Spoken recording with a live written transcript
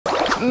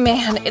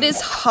Man, it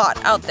is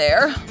hot out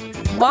there.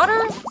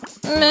 Water?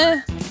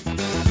 Meh.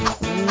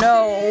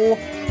 No.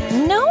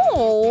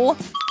 No!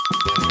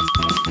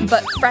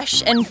 But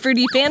fresh and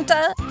fruity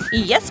Fanta?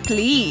 Yes,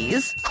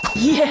 please.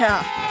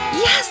 Yeah.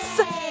 Yes!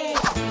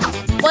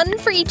 One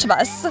for each of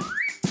us.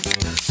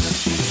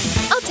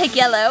 I'll take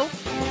yellow.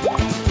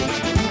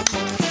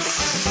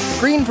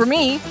 Green for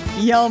me.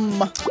 Yum.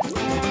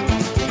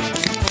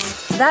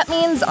 That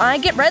means I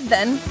get red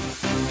then.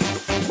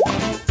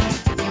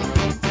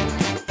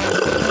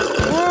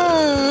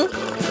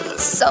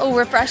 So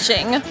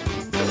refreshing.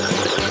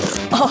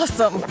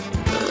 Awesome.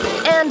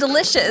 And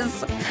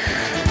delicious.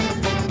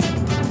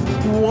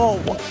 Whoa.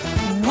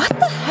 What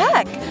the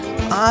heck?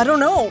 I don't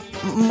know.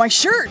 My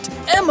shirt.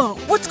 Emma,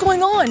 what's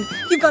going on?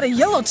 You've got a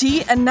yellow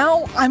tee and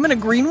now I'm in a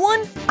green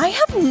one? I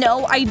have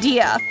no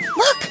idea.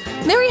 Look,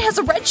 Mary has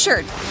a red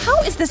shirt.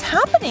 How is this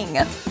happening?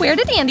 Where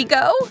did Andy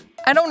go?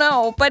 I don't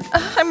know, but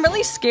I'm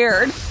really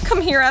scared.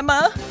 Come here,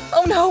 Emma.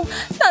 Oh no,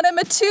 not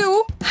Emma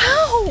too.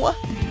 How?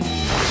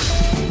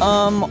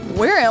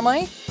 Where am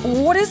I?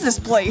 What is this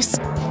place?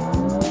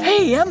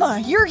 Hey, Emma,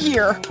 you're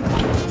here.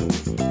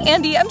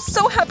 Andy, I'm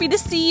so happy to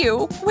see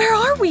you. Where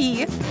are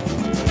we?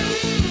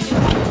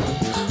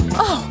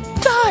 Oh,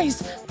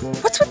 guys,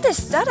 what's with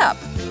this setup?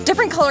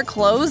 Different color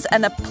clothes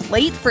and a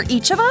plate for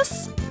each of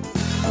us?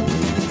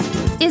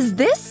 Is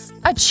this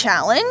a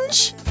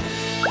challenge?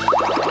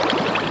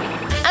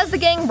 As the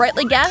gang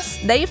rightly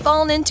guessed, they've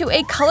fallen into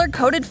a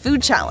color-coded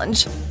food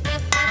challenge.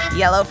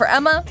 Yellow for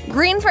Emma,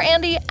 green for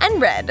Andy,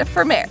 and red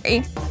for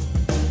Mary.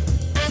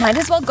 Might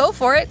as well go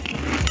for it.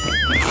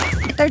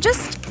 They're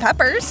just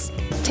peppers.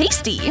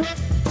 Tasty.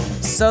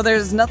 So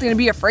there's nothing to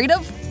be afraid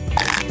of?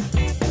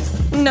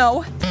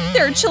 No,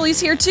 there are chilies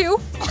here too.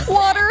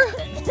 Water.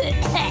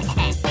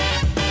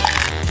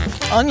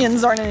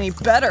 Onions aren't any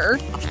better.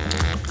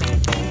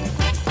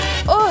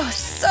 Oh,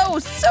 so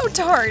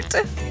tart.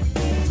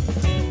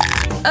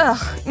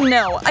 Ugh,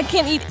 no, I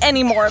can't eat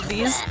any more of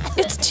these.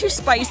 It's too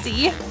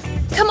spicy.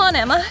 Come on,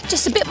 Emma,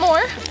 just a bit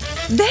more.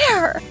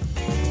 There!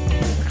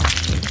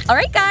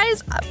 Alright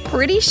guys, I'm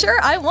pretty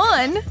sure I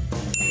won.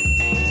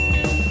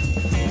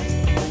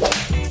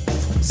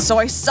 So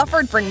I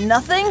suffered for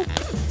nothing?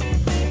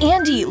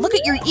 Andy, look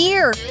at your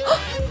ear!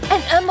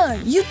 And Emma,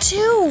 you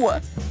too!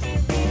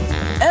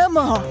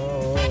 Emma!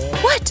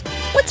 What?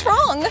 What's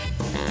wrong?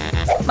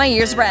 My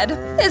ear's red,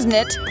 isn't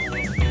it?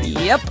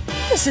 Yep,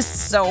 this is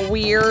so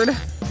weird.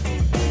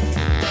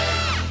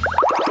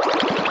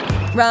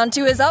 Round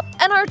 2 is up,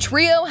 and our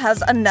trio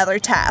has another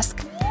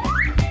task.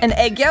 An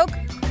egg yolk,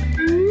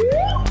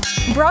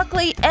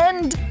 broccoli,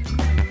 and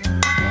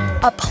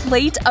a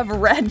plate of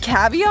red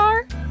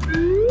caviar?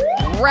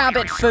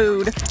 Rabbit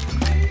food.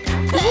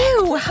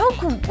 Ew, how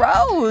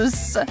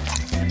gross.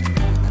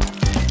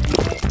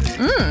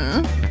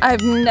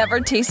 I've never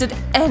tasted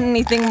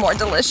anything more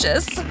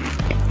delicious.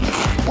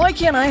 Why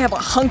can't I have a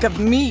hunk of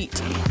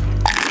meat?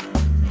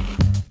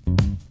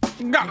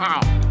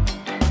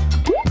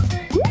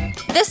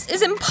 This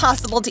is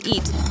impossible to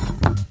eat.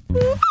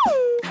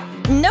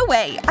 No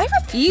way, I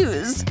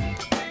refuse.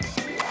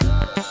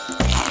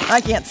 I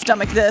can't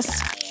stomach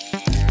this.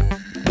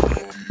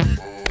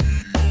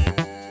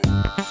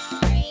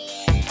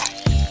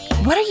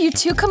 What are you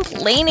two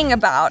complaining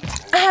about?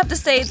 I have to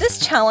say, this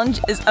challenge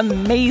is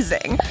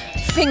amazing.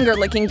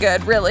 Finger-licking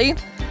good, really.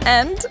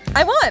 And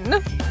I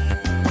won.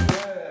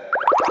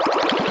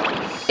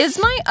 Is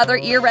my other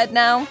ear red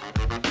now?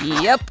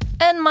 Yep.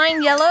 And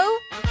mine yellow?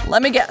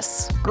 Let me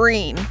guess.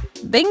 Green.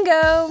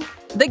 Bingo!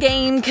 The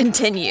game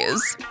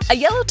continues. A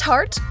yellow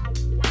tart,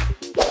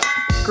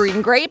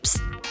 green grapes,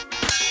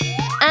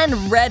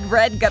 and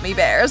red gummy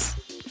bears.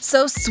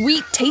 So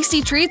sweet,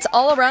 tasty treats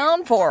all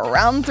around for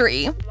round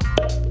 3.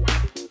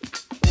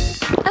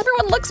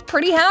 Everyone looks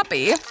pretty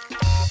happy.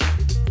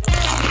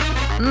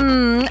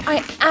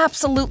 I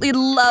absolutely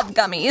love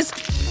gummies.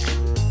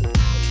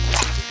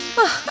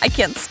 I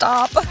can't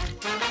stop.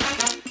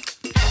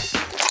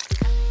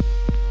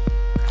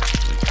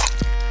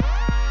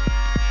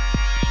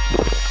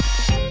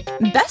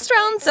 Best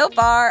round so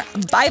far,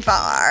 by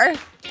far.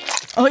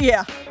 Oh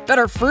yeah,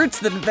 better fruits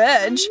than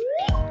veg.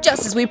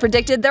 Just as we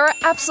predicted, there are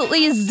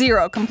absolutely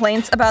 0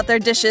 complaints about their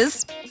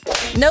dishes.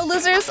 No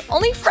losers,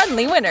 only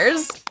friendly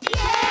winners.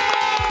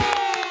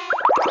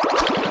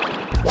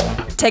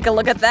 Take a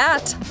look at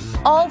that.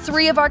 All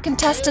 3 of our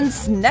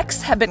contestants'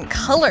 necks have been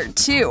colored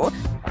too.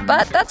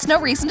 But that's no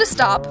reason to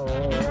stop.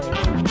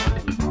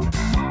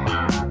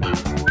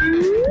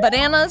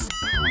 Bananas,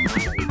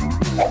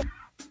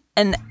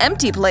 an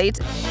empty plate,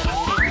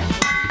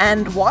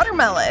 and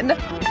watermelon.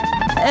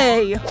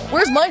 Hey,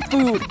 where's my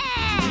food?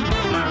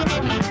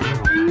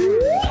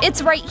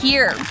 It's right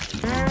here.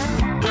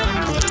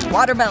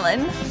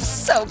 Watermelon,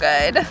 so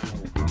good.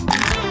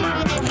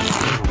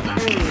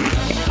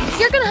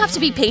 You're gonna have to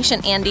be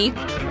patient, Andy.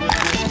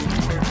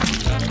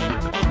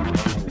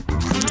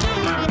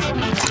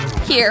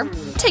 Here,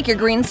 take your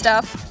green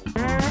stuff.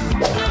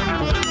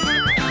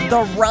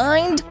 The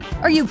rind?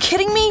 Are you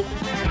kidding me?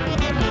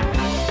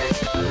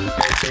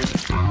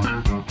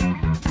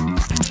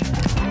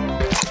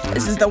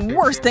 This is the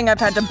worst thing I've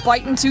had to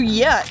bite into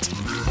yet.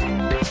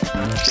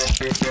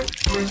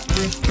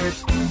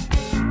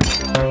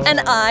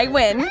 And I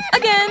win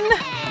again!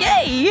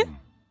 Yay!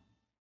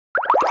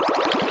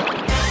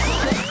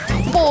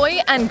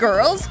 Boy and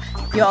girls,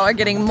 y'all are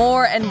getting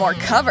more and more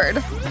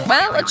covered.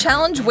 Well, a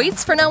challenge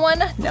waits for no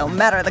one, no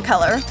matter the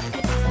color.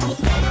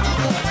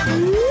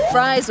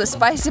 Fries with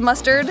spicy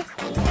mustard,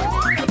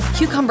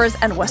 cucumbers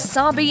and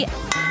wasabi,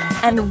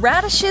 and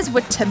radishes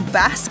with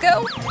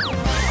Tabasco?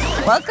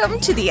 Welcome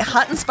to the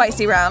hot and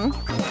spicy round.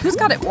 Who's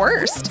got it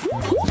worst?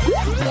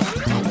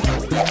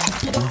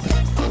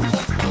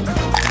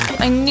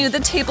 I knew the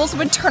tables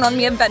would turn on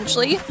me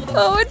eventually.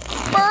 Oh, it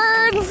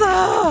burns!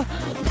 Ah.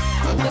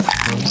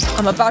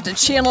 I'm about to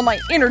channel my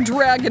inner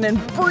dragon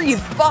and breathe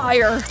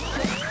fire.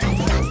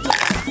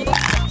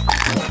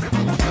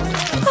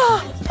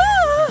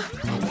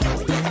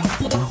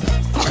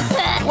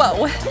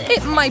 Whoa,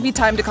 it might be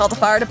time to call the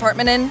fire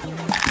department in.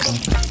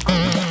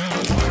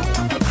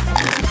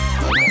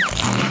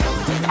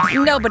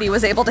 Nobody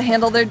was able to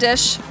handle their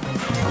dish.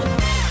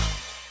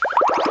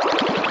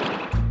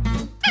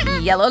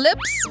 Yellow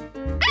lips.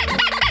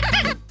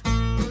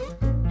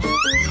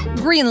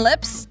 Green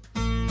lips.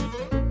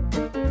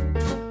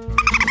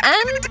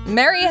 And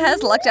Mary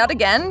has lucked out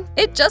again.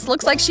 It just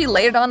looks like she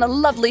layered on a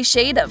lovely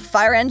shade of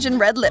fire engine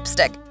red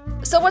lipstick.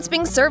 So what's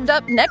being served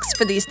up next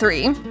for these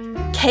three?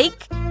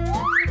 Cake,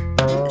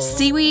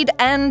 seaweed,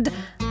 and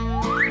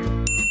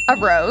a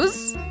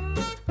rose?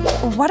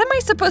 What am I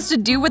supposed to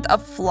do with a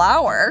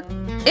flower?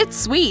 It's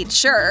sweet,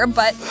 sure,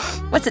 but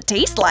what's it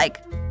taste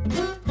like?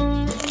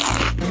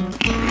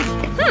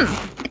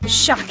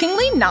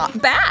 Shockingly not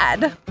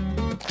bad.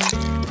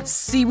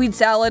 Seaweed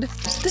salad?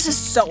 This is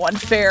so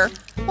unfair.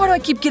 Why do I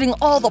keep getting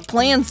all the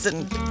plants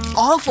and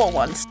awful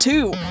ones,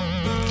 too?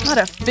 How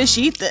do fish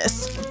eat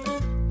this?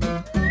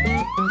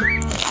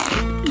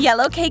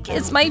 Yellow cake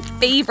is my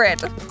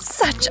favorite.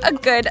 Such a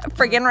good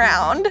friggin'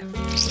 round.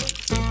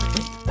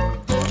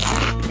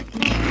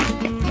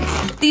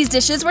 These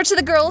dishes were to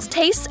the girls'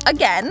 taste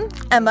again.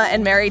 Emma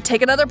and Mary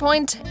take another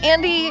point.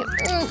 Andy,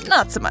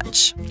 not so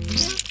much.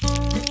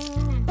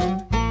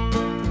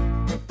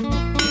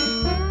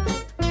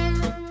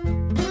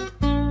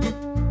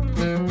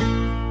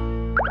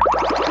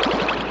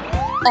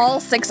 All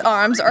 6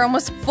 arms are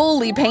almost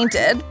fully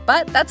painted,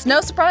 but that's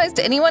no surprise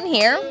to anyone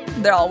here.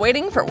 They're all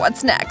waiting for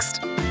what's next.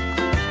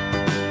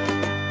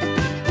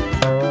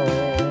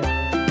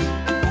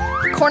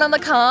 Corn on the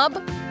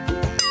cob,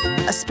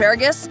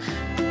 asparagus,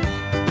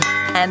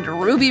 and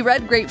ruby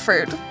red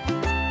grapefruit.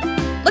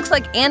 Looks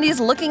like Andy's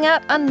looking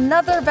at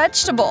another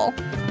vegetable.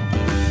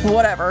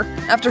 Whatever.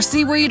 After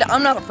seaweed,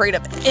 I'm not afraid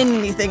of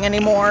anything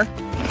anymore.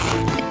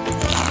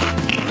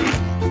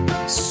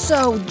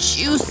 So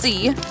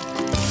juicy.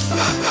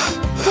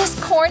 This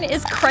corn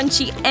is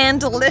crunchy and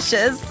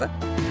delicious.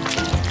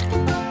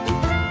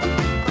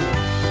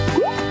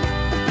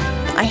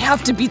 I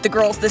have to beat the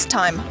girls this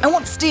time. I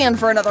won't stand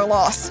for another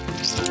loss.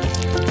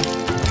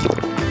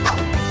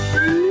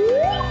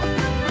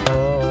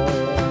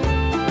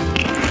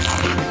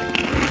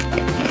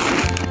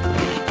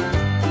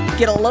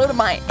 Get a load of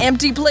my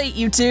empty plate,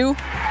 you two.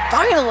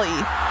 Finally!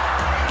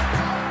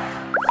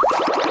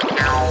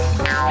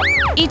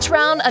 Each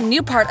round, a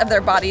new part of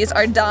their bodies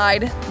are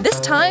dyed.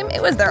 This time,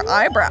 it was their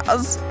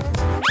eyebrows.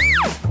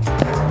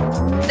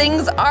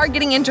 Things are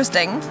getting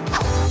interesting.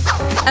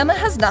 Emma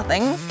has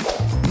nothing.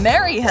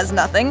 Mary has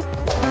nothing.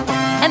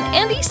 And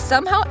Andy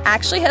somehow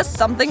actually has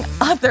something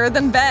other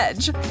than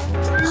veg.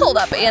 Hold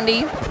up,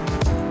 Andy.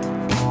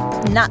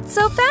 Not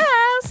so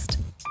fast.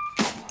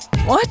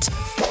 What?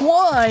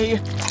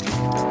 Why?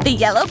 The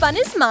yellow bun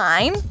is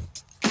mine.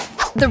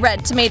 The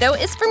red tomato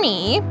is for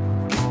me.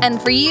 And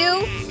for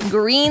you,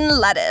 green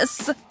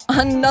lettuce.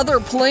 Another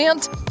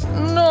plant?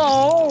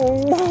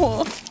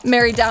 No!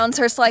 Mary downs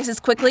her slices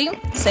quickly.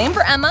 Same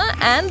for Emma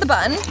and the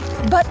bun.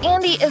 But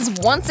Andy is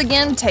once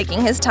again taking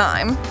his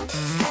time.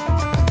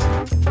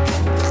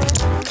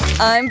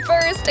 I'm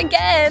first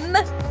again!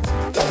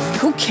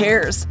 Who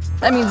cares?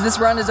 That means this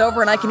run is over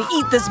and I can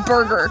eat this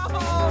burger.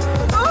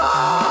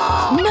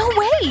 No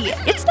way!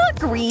 It's not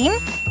green!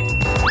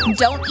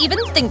 Don't even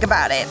think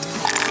about it.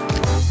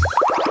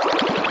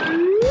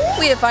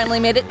 We have finally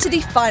made it to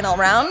the final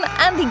round,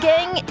 and the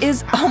gang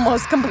is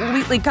almost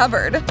completely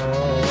covered.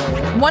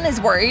 One is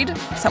worried,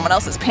 someone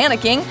else is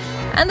panicking,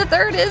 and the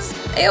third is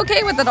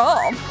a-okay with it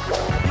all.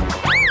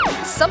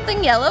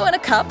 Something yellow in a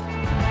cup,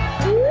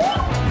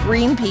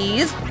 green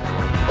peas,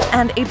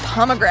 and a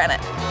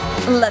pomegranate.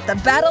 Let the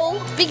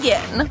battle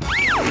begin.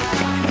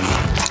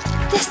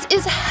 This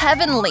is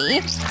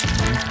heavenly.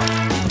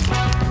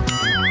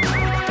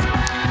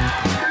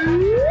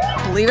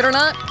 Believe it or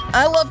not,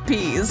 I love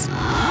peas.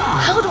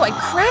 How do I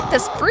crack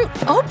this fruit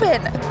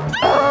open?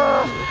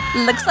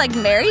 Ugh. Looks like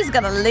Mary's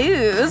gonna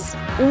lose.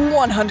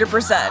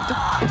 100%.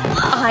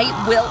 I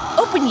will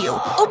open you.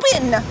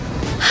 Open!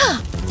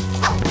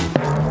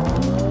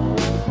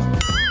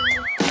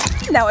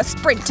 Now a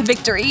sprint to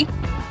victory.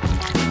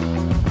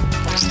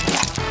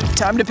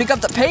 Time to pick up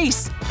the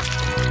pace.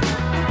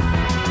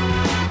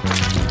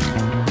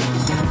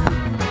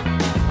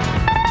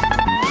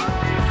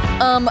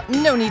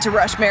 No need to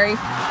rush, Mary.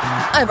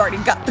 I've already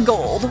got the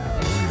gold.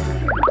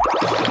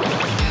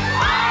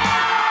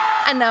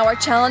 And now our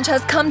challenge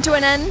has come to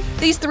an end.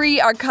 These three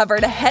are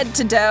covered head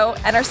to toe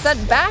and are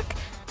sent back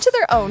to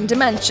their own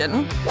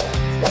dimension.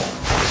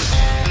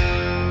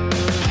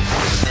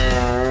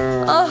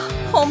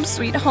 Home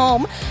sweet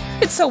home.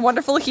 It's so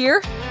wonderful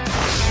here.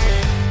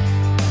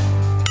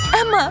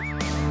 Emma!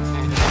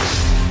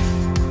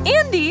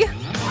 Andy!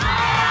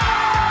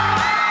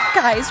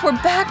 Guys, we're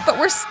back, but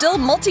we're still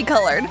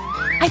multicolored.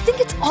 I think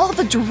it's all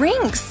the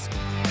drinks.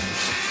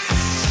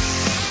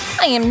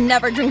 I am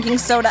never drinking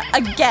soda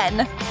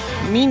again.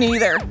 Me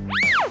neither.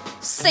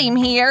 Same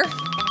here.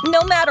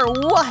 No matter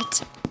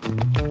what.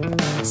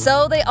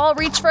 So they all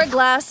reach for a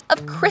glass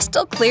of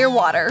crystal clear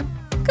water.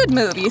 Good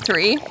move, you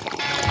three.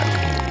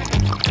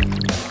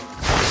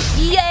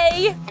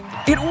 Yay!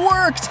 It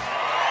worked!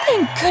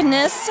 Thank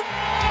goodness!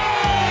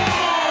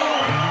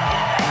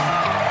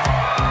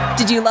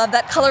 Did you love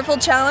that colorful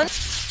challenge?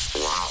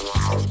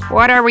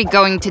 What are we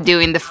going to do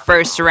in the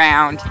first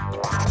round?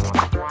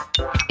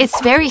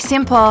 It's very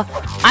simple.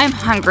 I'm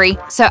hungry,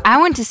 so I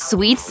want a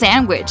sweet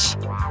sandwich.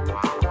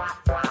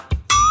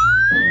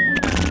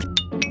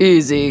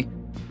 Easy.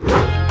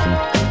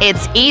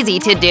 It's easy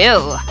to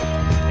do.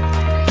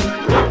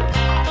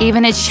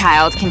 Even a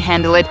child can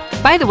handle it.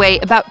 By the way,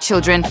 about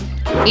children,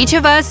 each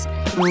of us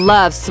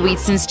loves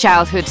sweets since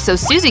childhood, so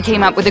Susie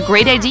came up with a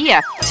great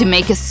idea to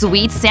make a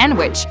sweet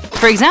sandwich.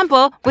 For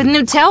example, with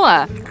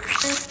Nutella.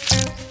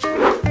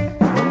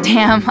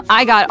 Damn,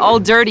 I got all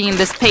dirty in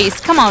this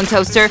paste. Come on,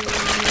 Toaster.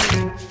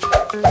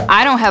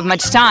 I don't have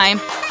much time.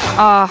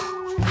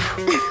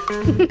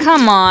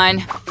 Come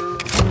on.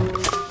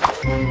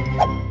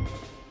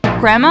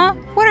 Grandma,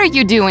 what are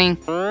you doing?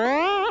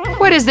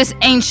 What is this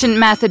ancient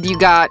method you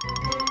got?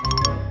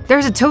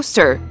 There's a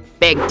toaster.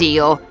 Big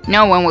deal.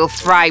 No one will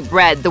fry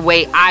bread the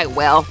way I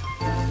will.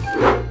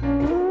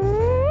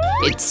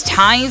 It's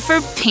time for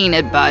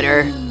peanut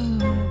butter.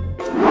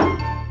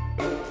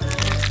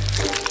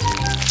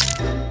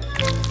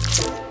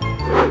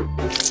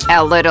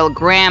 A little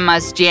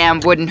grandma's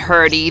jam wouldn't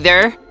hurt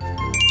either.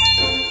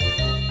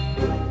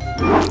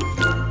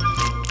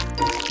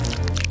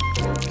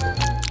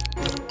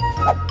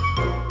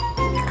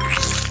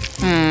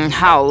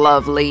 How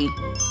lovely.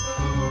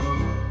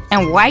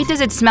 And why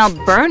does it smell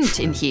burnt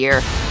in here?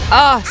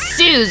 Oh,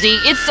 Susie,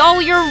 it's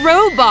all your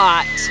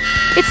robot.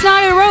 It's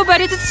not a robot,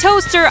 it's a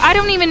toaster. I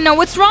don't even know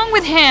what's wrong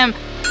with him.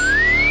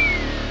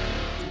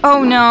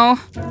 Oh no.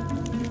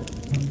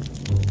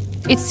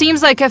 It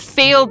seems like I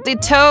failed the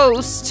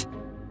toast.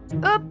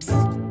 Oops.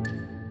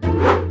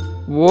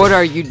 What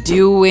are you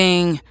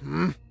doing?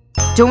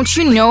 Don't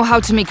you know how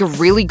to make a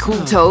really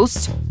cool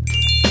toast?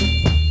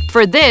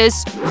 For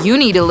this, you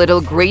need a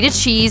little grated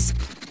cheese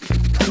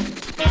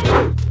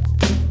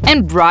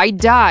and bright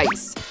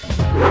dyes.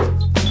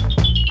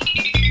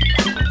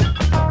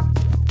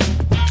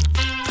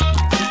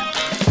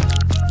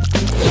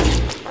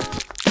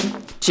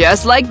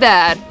 Just like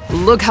that.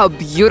 Look how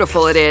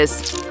beautiful it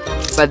is.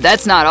 But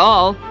that's not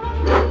all.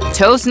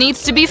 Toast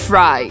needs to be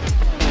fried.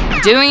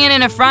 Doing it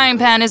in a frying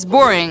pan is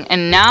boring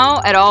and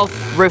now at all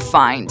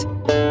refined.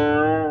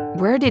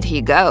 Where did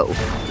he go?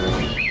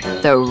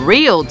 The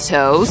real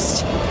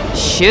toast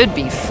should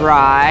be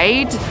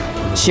fried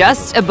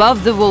just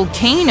above the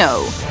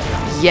volcano.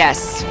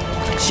 Yes,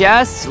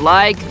 just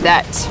like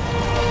that.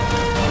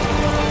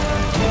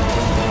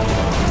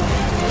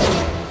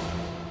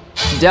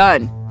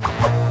 Done.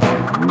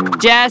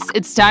 Jess,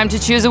 it's time to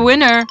choose a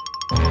winner.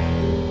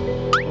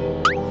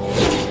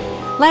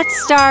 Let's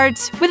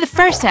start with the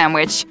first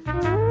sandwich.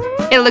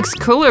 It looks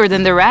cooler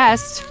than the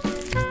rest.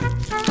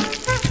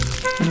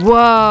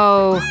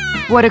 Whoa,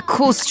 what a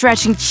cool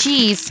stretching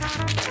cheese.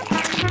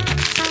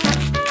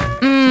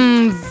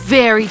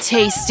 Very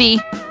tasty.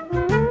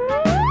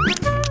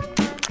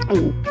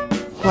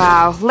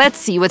 Wow, let's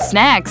see what's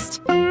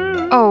next.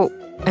 Oh,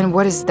 and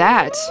what is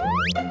that?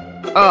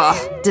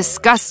 Ugh,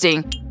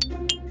 disgusting.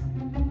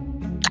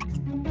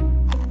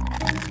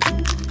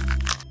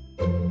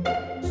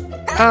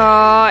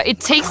 It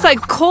tastes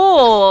like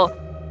coal.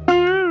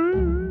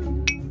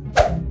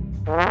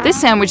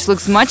 This sandwich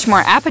looks much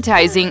more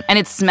appetizing and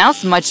it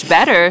smells much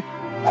better.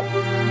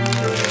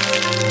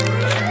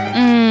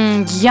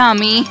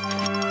 Yummy.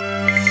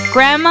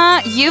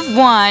 Grandma, you've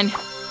won.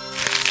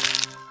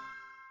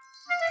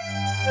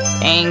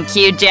 Thank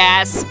you,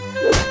 Jess.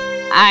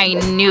 I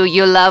knew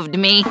you loved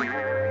me.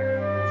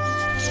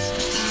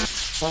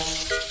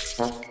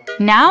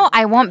 Now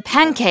I want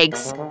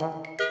pancakes.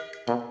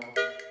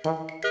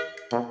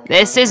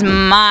 This is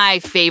my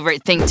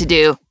favorite thing to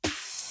do.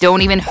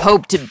 Don't even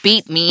hope to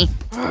beat me.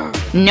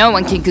 No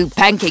one can cook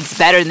pancakes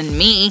better than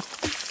me.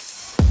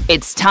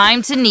 It's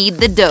time to knead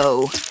the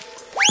dough.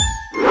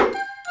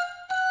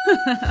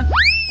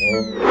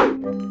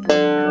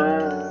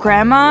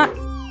 Grandma,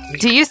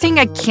 do you think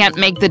I can't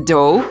make the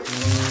dough?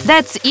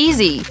 That's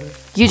easy.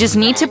 You just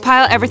need to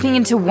pile everything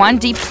into one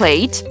deep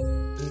plate.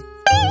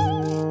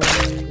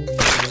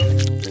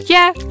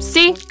 Yeah,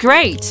 see?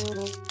 Great.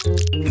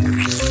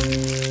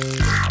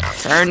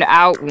 turned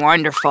out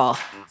wonderful.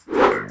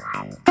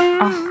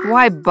 Oh,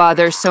 why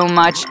bother so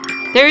much?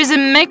 There is a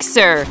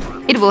mixer.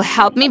 It will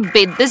help me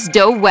beat this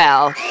dough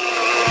well.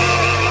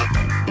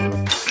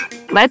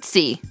 Let's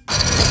see.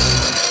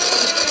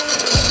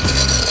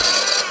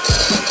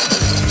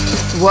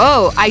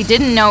 Whoa, I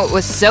didn't know it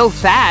was so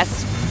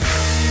fast.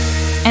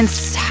 And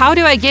how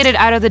do I get it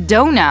out of the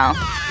dough now?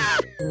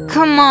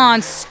 Come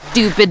on,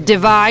 stupid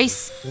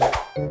device.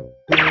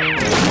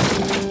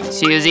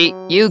 Susie,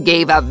 you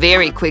gave up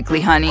very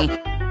quickly, honey.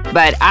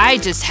 But I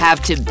just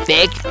have to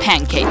bake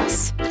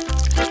pancakes.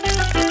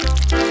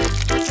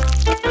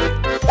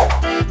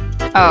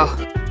 Oh.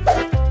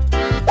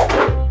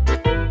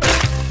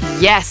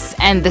 Yes,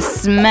 and the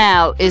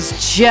smell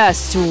is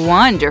just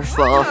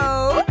wonderful.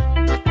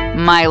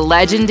 My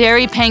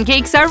legendary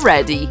pancakes are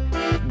ready.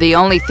 The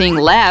only thing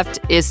left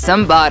is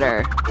some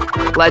butter.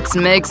 Let's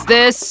mix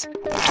this.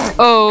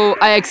 Oh,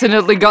 I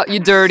accidentally got you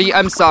dirty.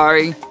 I'm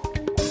sorry.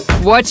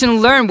 Watch and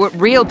learn what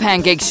real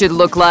pancakes should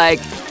look like.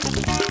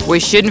 We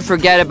shouldn't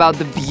forget about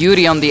the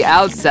beauty on the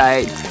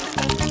outside.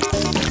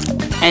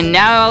 And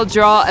now I'll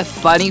draw a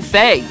funny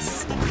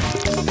face.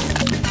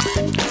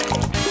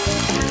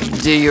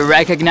 Do you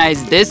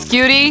recognize this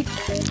cutie?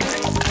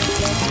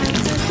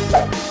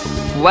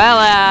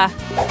 Voila!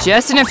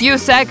 Just in a few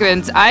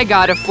seconds, I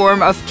got a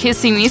form of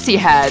Kissy Missy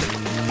head.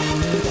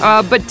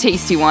 But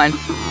tasty one.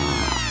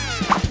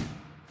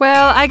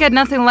 Well, I got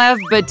nothing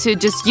left but to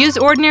just use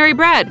ordinary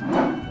bread.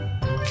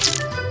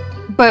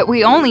 But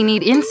we only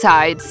need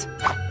insides.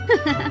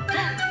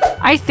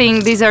 I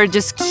think these are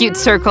just cute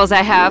circles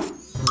I have.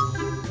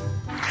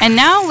 And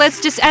now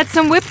let's just add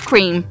some whipped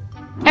cream.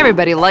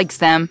 Everybody likes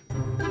them.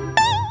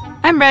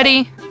 I'm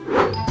ready.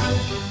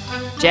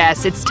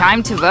 Jess, it's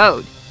time to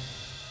vote.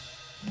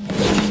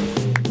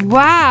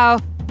 Wow!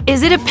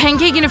 Is it a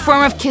pancake in the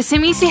form of Kissy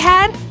Missy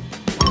head?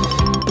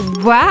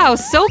 Wow,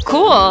 so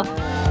cool!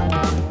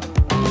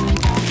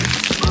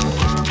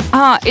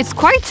 It's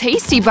quite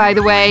tasty, by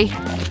the way.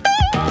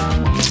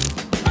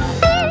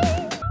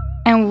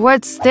 And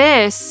what's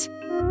this?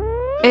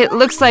 It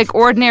looks like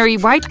ordinary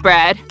white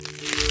bread.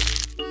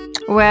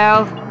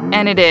 Well,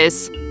 and it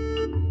is.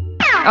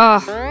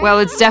 Oh, well,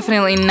 it's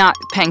definitely not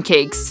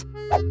pancakes.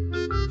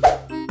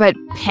 But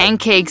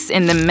pancakes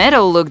in the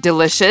middle look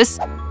delicious.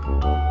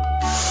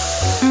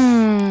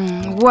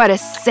 What a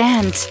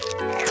scent!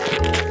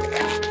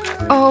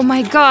 Oh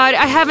my god,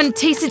 I haven't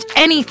tasted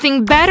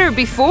anything better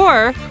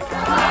before!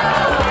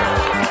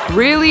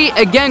 Really?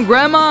 Again,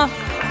 Grandma?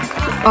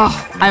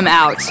 Oh, I'm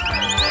out.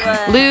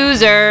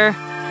 Loser!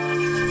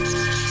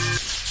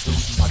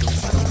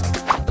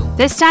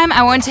 This time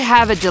I want to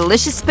have a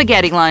delicious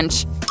spaghetti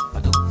lunch.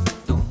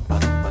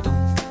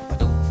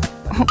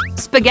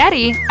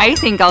 Spaghetti? I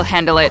think I'll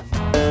handle it.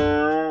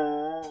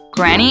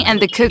 Granny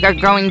and the cook are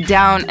going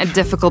down a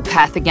difficult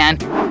path again.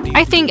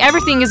 I think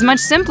everything is much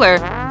simpler.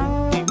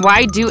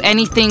 Why do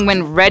anything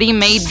when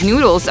ready-made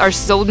noodles are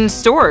sold in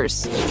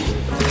stores?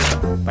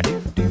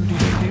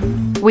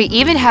 We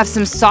even have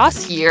some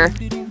sauce here.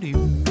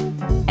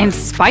 And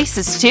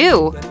spices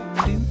too.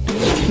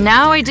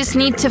 Now I just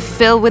need to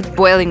fill with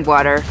boiling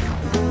water.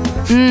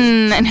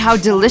 And how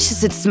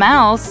delicious it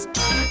smells.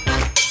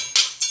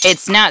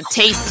 It's not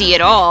tasty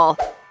at all.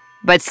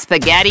 But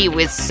spaghetti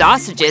with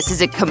sausages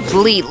is a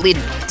completely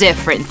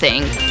different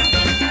thing.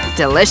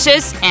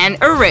 Delicious and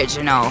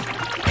original.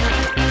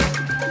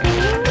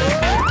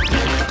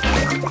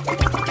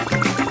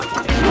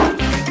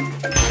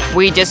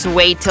 We just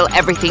wait till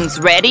everything's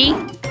ready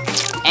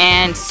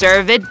and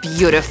serve it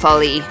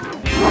beautifully.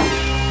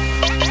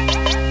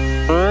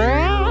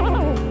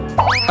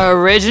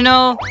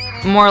 Original?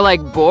 More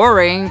like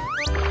boring.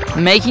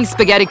 Making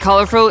spaghetti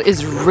colorful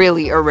is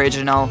really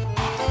original.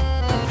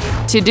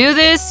 To do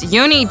this,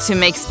 you need to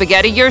make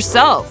spaghetti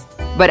yourself.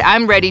 But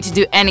I'm ready to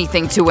do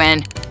anything to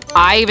win.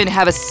 I even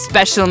have a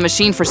special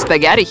machine for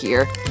spaghetti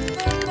here.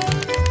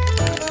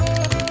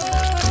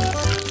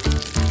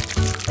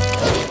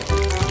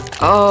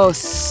 Oh,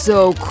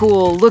 so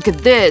cool. Look at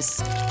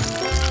this.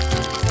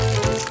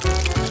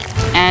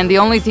 And the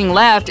only thing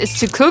left is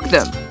to cook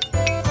them.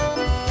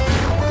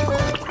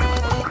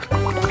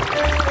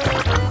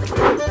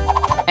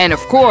 And of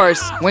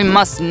course, we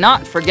must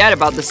not forget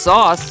about the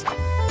sauce.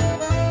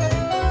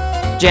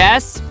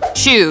 Jess,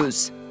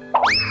 choose.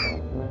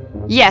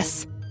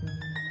 Yes.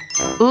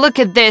 Look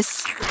at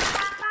this.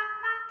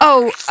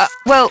 Oh,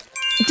 well,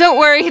 don't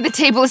worry, the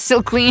table is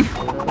still clean.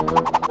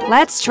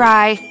 Let's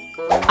try.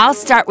 I'll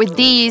start with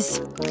these.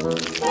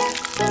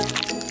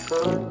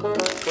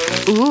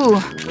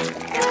 Ooh.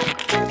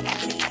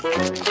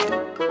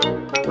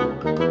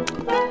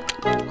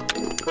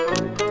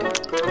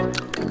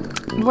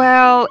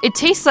 Well, it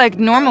tastes like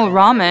normal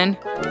ramen.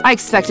 I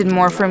expected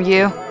more from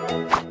you.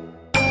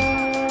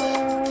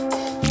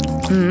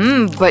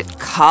 But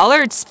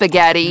colored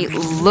spaghetti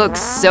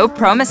looks so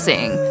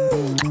promising.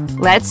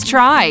 Let's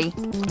try.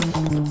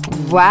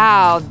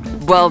 Wow,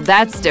 well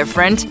that's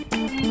different.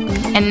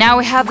 And now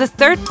we have the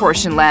third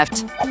portion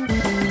left.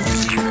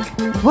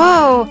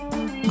 Whoa,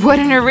 what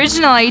an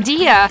original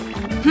idea.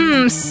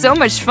 So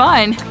much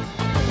fun.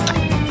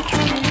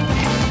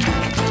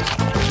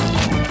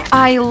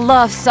 I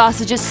love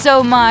sausages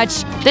so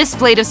much. This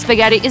plate of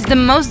spaghetti is the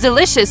most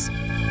delicious.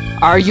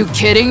 Are you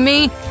kidding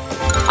me?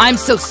 I'm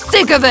so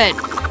sick of it!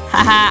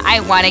 Haha,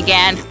 I won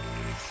again.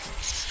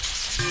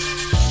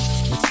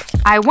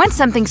 I want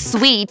something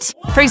sweet.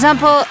 For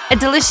example, a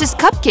delicious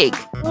cupcake.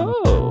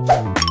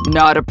 Oh.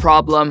 Not a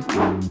problem.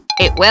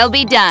 It will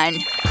be done.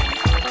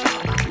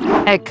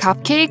 A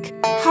cupcake?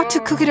 How to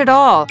cook it at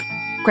all?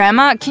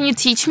 Grandma, can you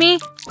teach me?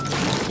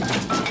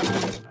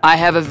 I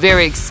have a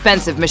very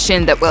expensive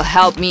machine that will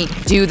help me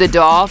do the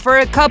dough for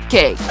a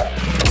cupcake.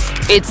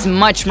 It's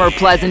much more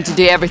pleasant to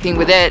do everything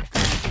with it.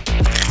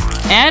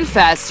 And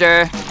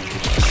faster.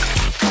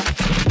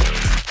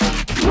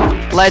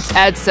 Let's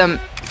add some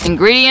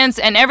ingredients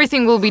and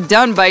everything will be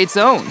done by its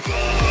own.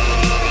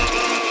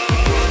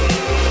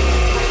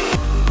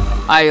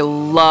 I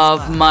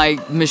love my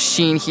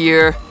machine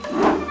here.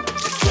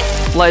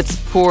 Let's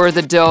pour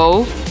the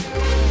dough.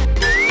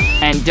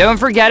 And don't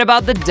forget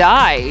about the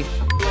dye.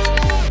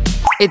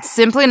 It's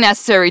simply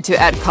necessary to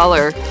add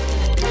color.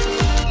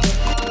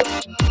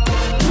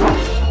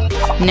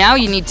 Now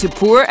you need to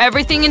pour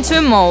everything into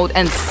a mold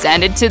and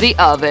send it to the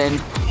oven.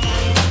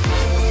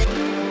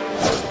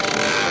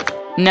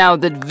 Now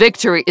the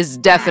victory is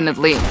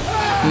definitely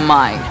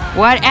mine.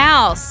 What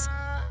else?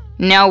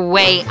 No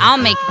way, I'll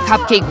make a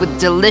cupcake with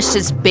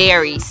delicious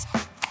berries.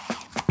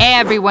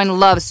 Everyone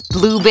loves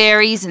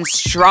blueberries and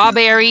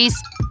strawberries.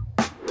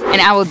 And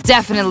I will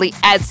definitely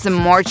add some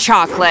more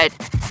chocolate.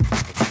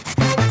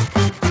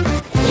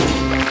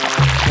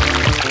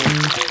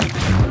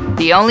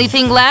 The only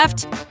thing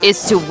left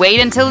is to wait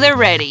until they're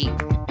ready.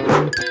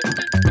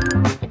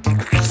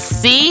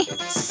 See?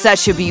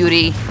 Such a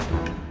beauty.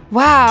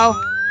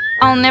 Wow,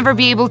 I'll never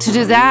be able to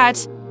do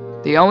that.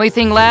 The only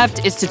thing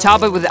left is to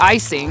top it with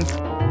icing.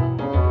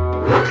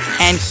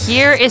 And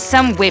here is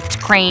some whipped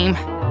cream.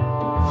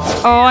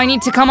 Oh, I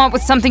need to come up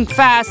with something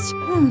fast.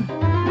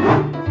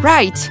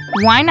 Right,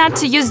 why not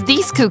to use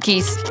these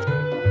cookies?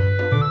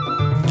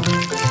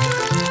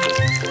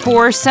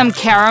 Pour some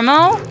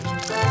caramel.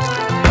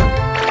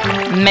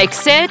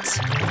 Mix it.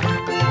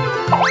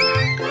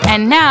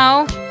 And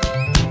now,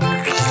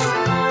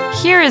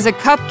 here is a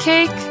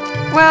cupcake.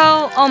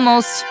 Well,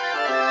 almost.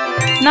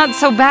 Not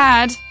so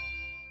bad.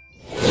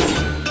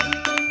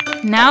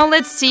 Now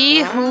let's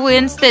see who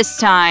wins this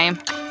time.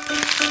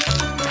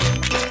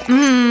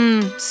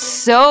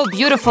 So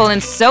beautiful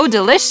and so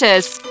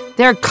delicious.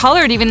 They're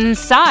colored even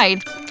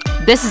inside.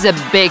 This is a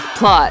big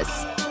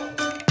plus.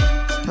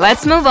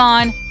 Let's move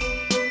on.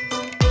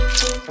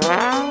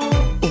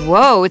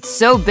 Whoa, it's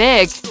so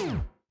big.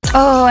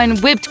 Oh, and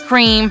whipped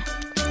cream.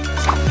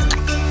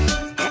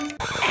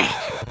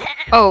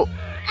 Oh,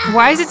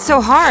 why is it so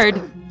hard?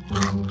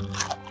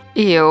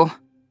 Ew.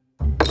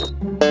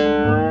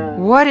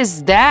 What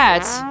is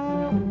that?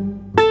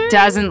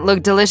 Doesn't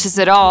look delicious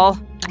at all.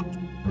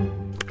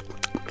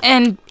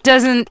 And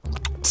doesn't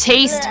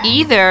taste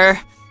either.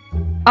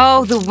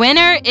 Oh, the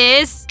winner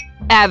is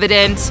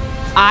evident.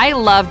 I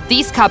love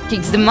these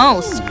cupcakes the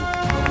most.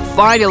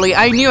 Finally,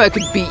 I knew I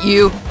could beat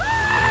you.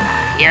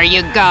 Here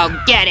you go,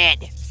 get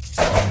it.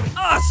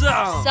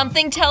 Awesome!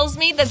 Something tells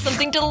me that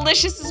something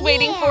delicious is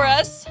waiting for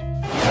us.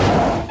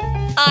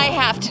 I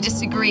have to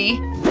disagree.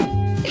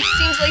 It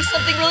seems like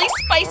something really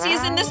spicy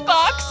is in this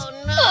box.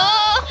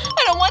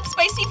 I don't want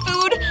spicy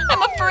food.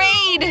 I'm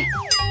afraid.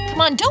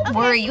 Come on, don't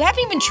worry. You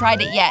haven't even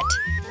tried it yet.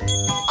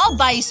 I'll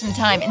buy you some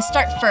time and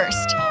start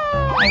first.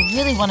 I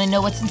really want to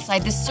know what's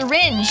inside this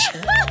syringe.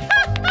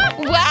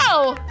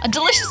 Wow, a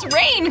delicious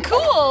rain.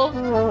 Cool.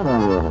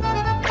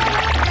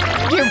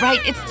 You're right,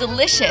 it's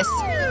delicious.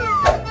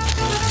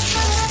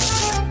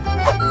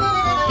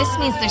 This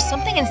means there's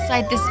something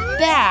inside this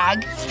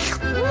bag.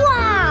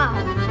 Wow!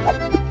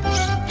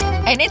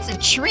 And it's a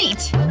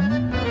treat.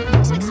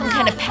 Looks like some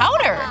kind of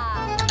powder.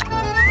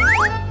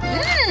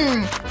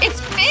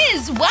 It's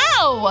fizz!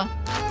 Wow!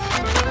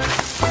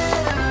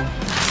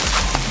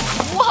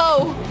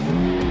 Whoa!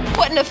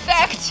 What an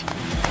effect!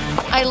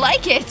 I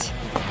like it.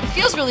 It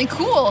feels really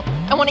cool.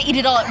 I want to eat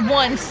it all at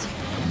once.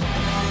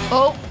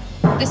 Oh,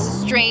 this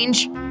is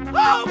strange.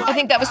 I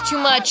think that was too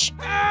much.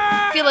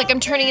 I feel like I'm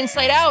turning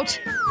inside out.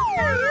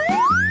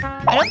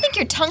 I don't think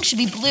your tongue should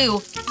be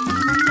blue.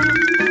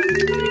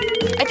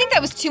 I think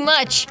that was too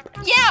much.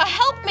 Yeah,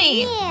 help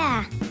me!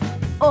 Yeah.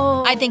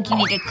 Oh. I think you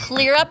need to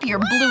clear up your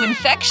blue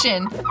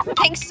infection.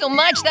 Thanks so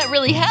much, that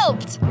really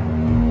helped.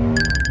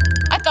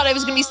 I thought I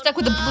was gonna be stuck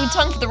with a blue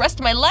tongue for the rest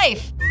of my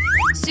life.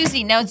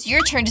 Susie, now it's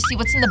your turn to see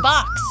what's in the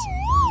box.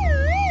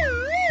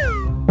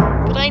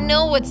 But I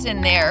know what's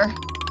in there.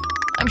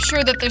 I'm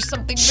sure that there's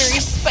something very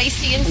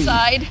spicy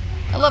inside.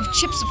 I love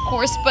chips, of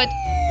course, but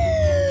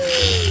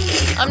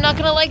I'm not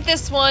gonna like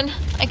this one.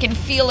 I can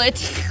feel it.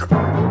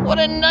 What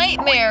a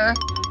nightmare.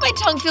 My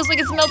tongue feels like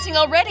it's melting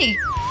already.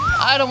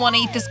 I don't want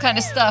to eat this kind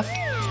of stuff.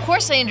 Of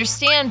course I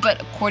understand, but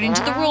according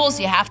to the rules,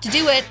 you have to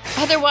do it.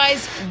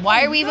 Otherwise,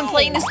 why are we even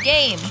playing this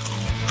game?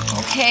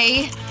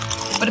 Okay,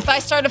 but if I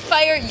start a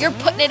fire, you're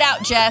putting it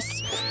out, Jess.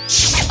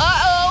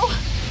 Uh-oh!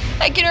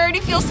 I can already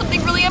feel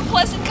something really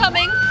unpleasant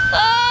coming.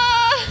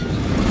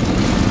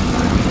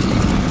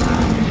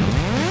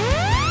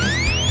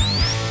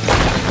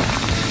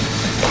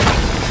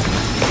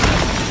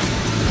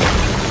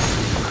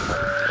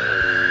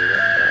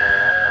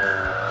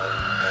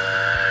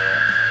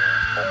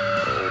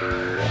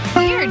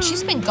 weird.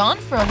 She's been gone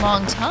for a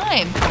long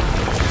time.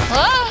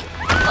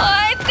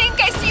 I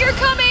think I see her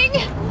coming.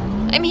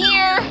 I'm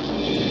here.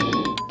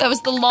 That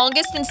was the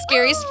longest and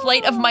scariest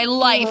flight of my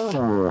life.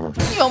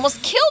 You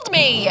almost killed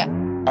me.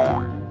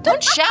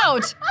 Don't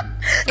shout.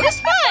 It was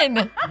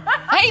fun.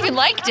 I even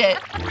liked it.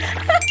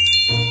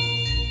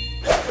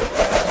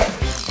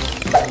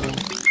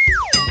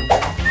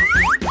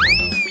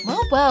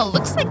 Well,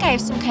 looks like I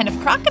have some kind of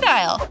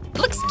crocodile. It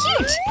looks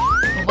cute.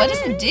 What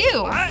does it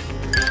do? Ouch!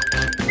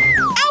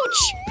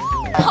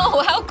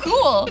 Oh, how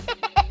cool.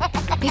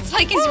 It's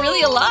like he's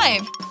really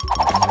alive.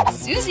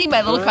 Susie,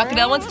 my little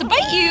crocodile wants to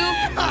bite you.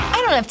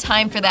 I don't have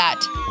time for that.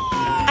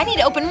 I need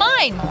to open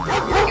mine.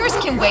 Yours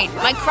can wait.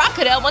 My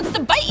crocodile wants to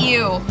bite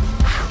you.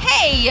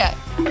 Hey,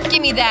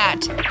 give me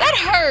that. That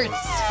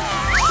hurts.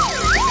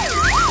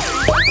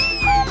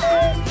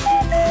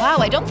 Wow,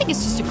 I don't think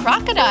it's just a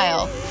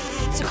crocodile.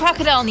 It's a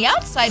crocodile on the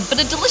outside, but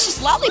a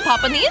delicious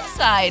lollipop on the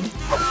inside.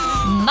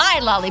 My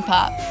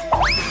lollipop.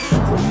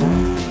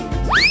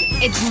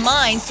 It's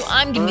mine, so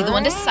I'm gonna be the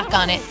one to suck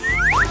on it.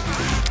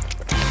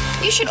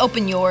 You should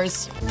open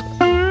yours.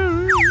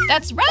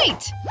 That's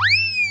right.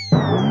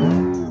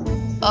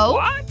 Oh,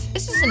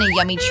 this isn't a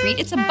yummy treat,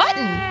 it's a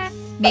button.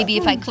 Maybe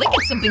if I click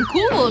it, something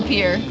cool will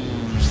appear.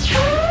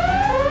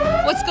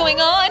 What's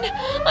going on?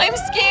 I'm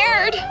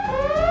scared.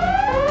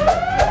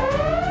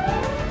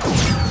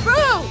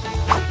 Bro!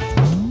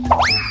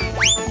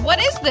 What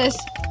is this?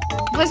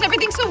 Why is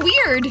everything so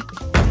weird?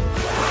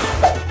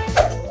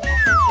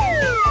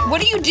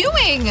 What are you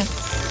doing?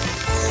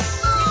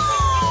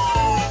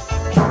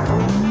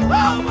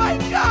 Oh my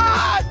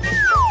god!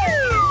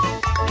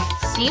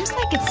 Seems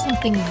like it's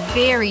something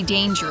very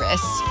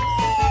dangerous.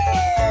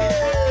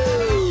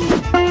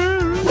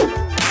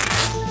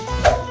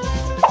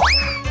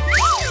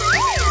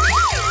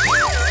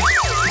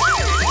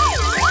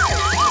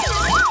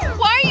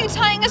 Why are you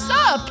tying us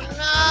up?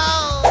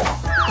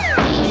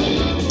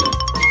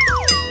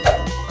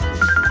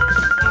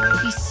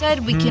 He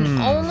said we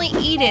can only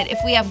eat it if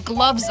we have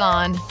gloves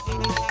on.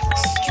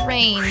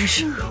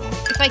 Strange.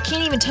 If I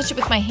can't even touch it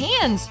with my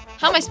hands,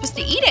 how am I supposed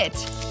to eat it?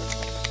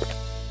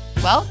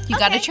 Well, you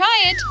gotta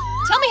try it.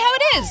 Tell me how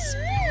it is.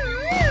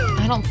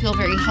 I don't feel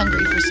very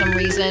hungry for some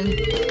reason.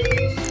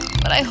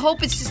 But I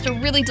hope it's just a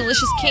really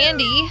delicious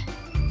candy.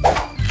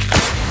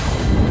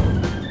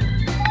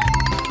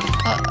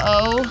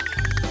 Uh-oh.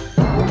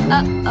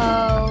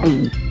 Uh-oh.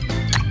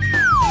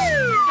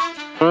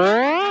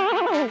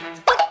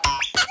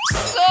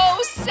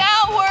 So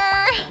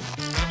sour!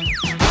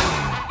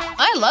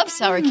 I love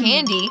sour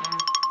candy.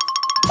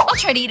 I'll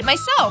try to eat it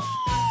myself.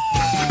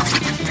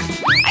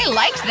 I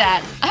liked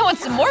that. I want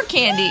some more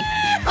candy.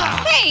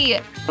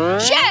 Hey,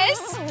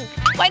 Jess!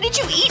 Why did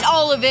you eat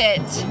all of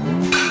it?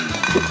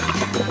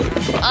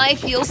 I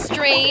feel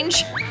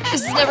strange.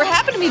 This has never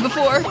happened to me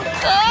before.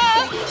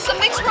 Ah!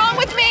 Something's wrong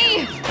with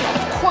me!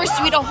 Of course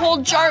you eat a whole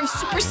jar of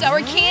super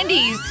sour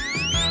candies.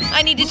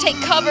 I need to take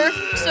cover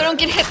so I don't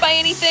get hit by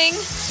anything.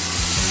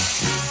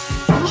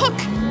 Look!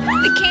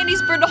 The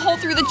candies burned a hole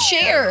through the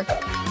chair.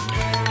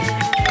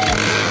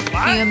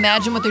 Can you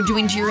imagine what they're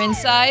doing to your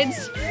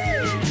insides?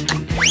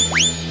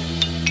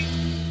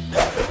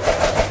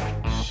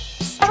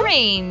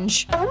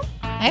 Strange.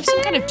 I have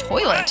some kind of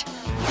toilet.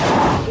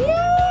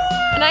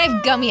 And I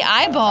have gummy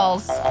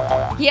eyeballs.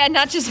 Yeah,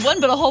 not just one,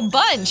 but a whole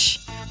bunch.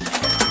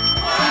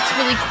 That's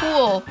really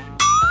cool.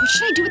 What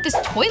should I do with this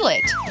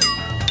toilet?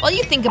 While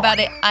you think about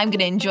it, I'm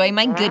gonna enjoy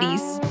my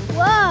goodies.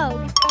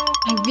 Whoa!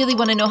 I really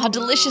want to know how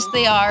delicious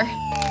they are.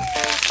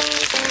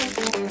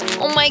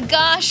 Oh my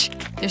gosh!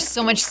 There's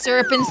so much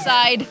syrup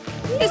inside.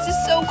 This is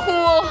so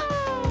cool.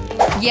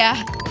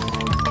 Yeah,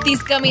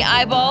 these gummy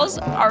eyeballs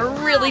are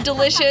really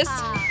delicious.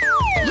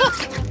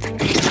 Look!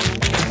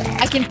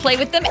 I can play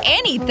with them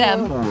and eat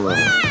them.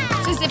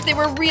 It's as if they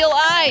were real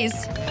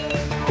eyes.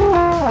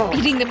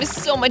 Eating them is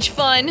so much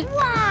fun.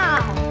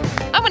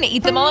 I'm gonna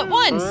eat them all at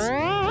once.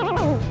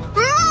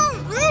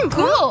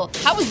 Cool!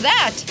 How was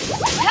that?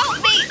 Help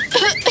me!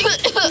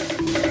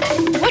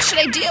 What should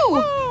I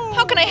do?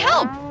 How can I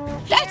help?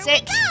 That's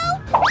it!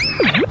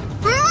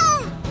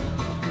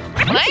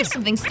 When I have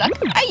something stuck,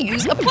 I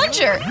use a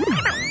plunger.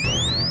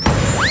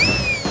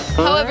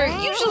 However,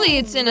 usually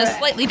it's in a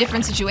slightly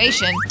different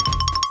situation.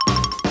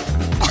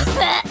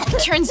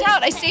 Turns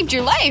out I saved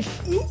your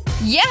life.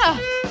 Yeah,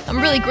 I'm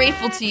really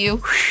grateful to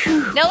you.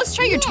 Now let's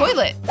try your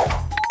toilet.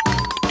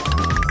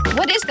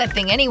 What is that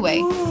thing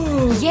anyway?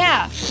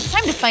 Yeah, it's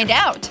time to find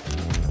out.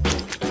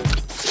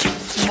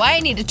 Why I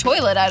need a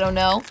toilet, I don't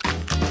know.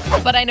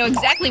 But I know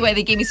exactly why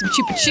they gave me some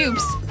Chupa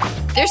Chups.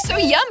 They're so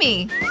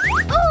yummy.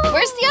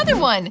 Where's the other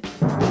one?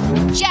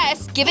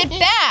 Jess, give it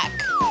back.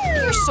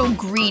 You're so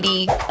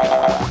greedy.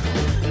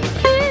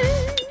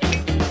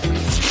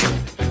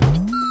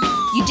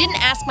 You didn't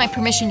ask my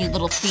permission, you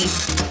little thief.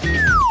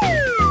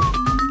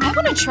 I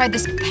want to try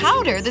this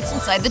powder that's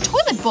inside the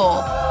toilet bowl.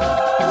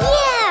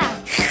 Yeah!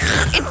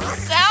 It's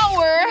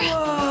sour!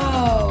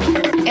 Whoa.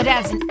 It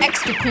adds an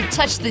extra cool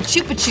touch to the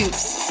Chupa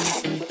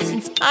Chups.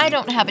 Since I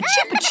don't have a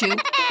Chupa Chup,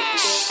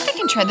 I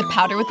can try the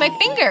powder with my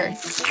finger.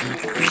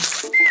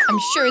 I'm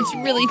sure it's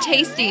really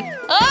tasty.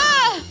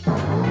 Ah!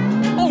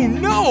 Oh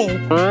no!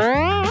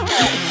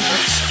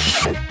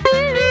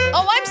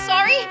 Oh, I'm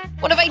sorry.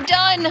 What have I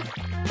done?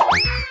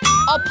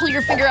 I'll pull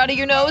your finger out of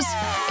your nose.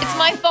 It's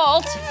my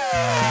fault.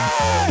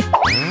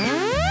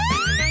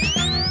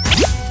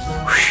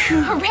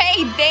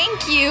 Hooray,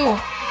 thank you.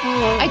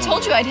 I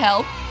told you I'd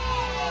help.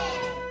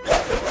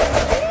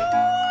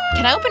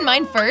 Can I open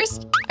mine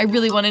first? I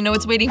really want to know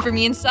what's waiting for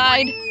me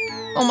inside.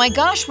 Oh my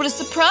gosh, what a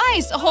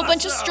surprise! A whole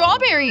bunch of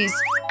strawberries.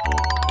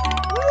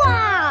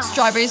 Wow!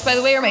 Strawberries, by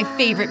the way, are my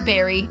favorite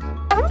berry.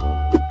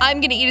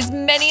 I'm gonna eat as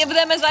many of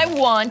them as I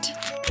want.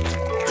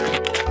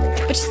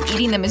 But just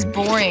eating them is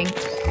boring.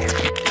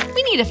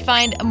 We need to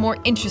find a more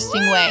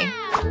interesting way.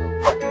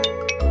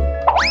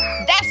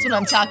 That's what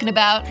I'm talking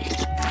about.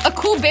 A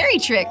cool berry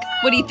trick.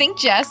 What do you think,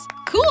 Jess?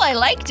 Cool, I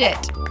liked it.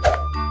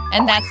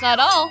 And that's not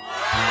all.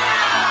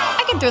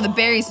 I can throw the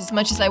berries as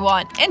much as I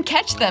want and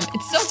catch them.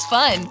 It's so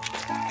fun.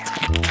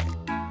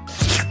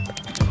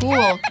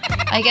 Cool.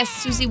 I guess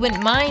Susie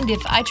wouldn't mind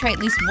if I try at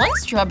least one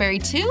strawberry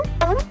too.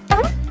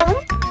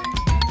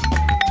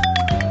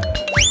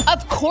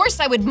 Of course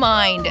I would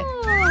mind.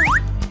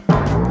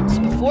 So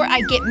before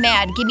I get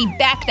mad, give me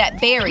back that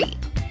berry.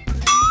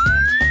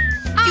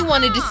 You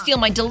wanted to steal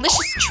my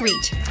delicious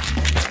treat.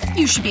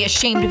 You should be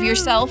ashamed of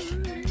yourself.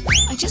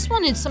 I just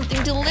wanted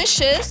something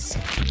delicious.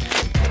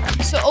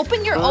 So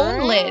open your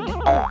own lid.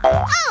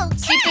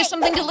 See if there's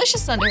something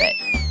delicious under it.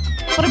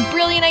 What a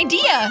brilliant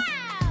idea.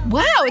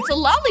 Wow, it's a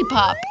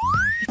lollipop.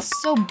 It's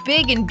so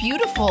big and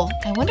beautiful.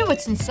 I wonder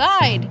what's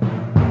inside.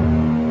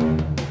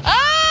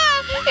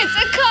 Ah! It's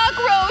a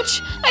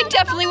cockroach! I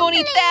definitely won't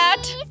eat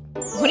that.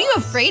 What are you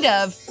afraid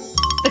of?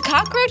 The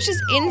cockroach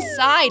is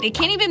inside. It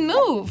can't even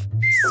move.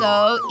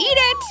 So eat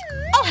it.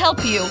 I'll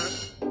help you.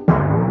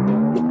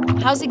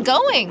 How's it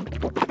going?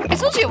 I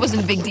told you it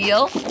wasn't a big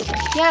deal.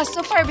 Yeah,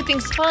 so far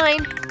everything's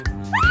fine.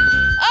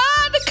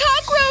 Ah, the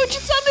cockroach!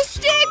 It's on the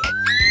stick!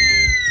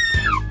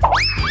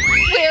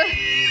 Where?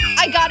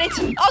 I got it.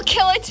 I'll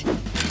kill it.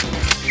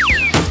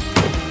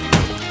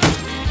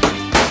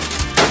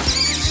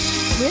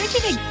 Where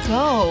did it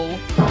go?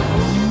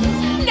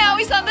 Now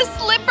he's on the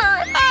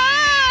slipper!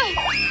 Ah!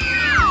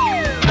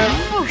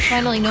 Oh,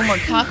 finally no more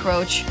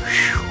cockroach.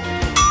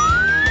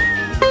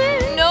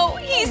 No,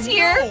 he's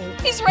here!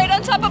 He's right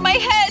on top of my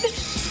head!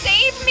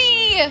 Save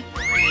me!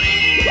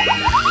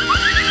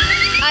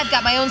 I've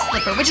got my own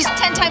slipper, which is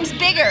 10 times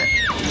bigger.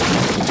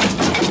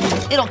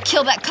 It'll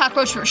kill that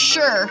cockroach for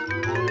sure.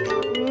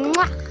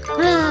 Mwah.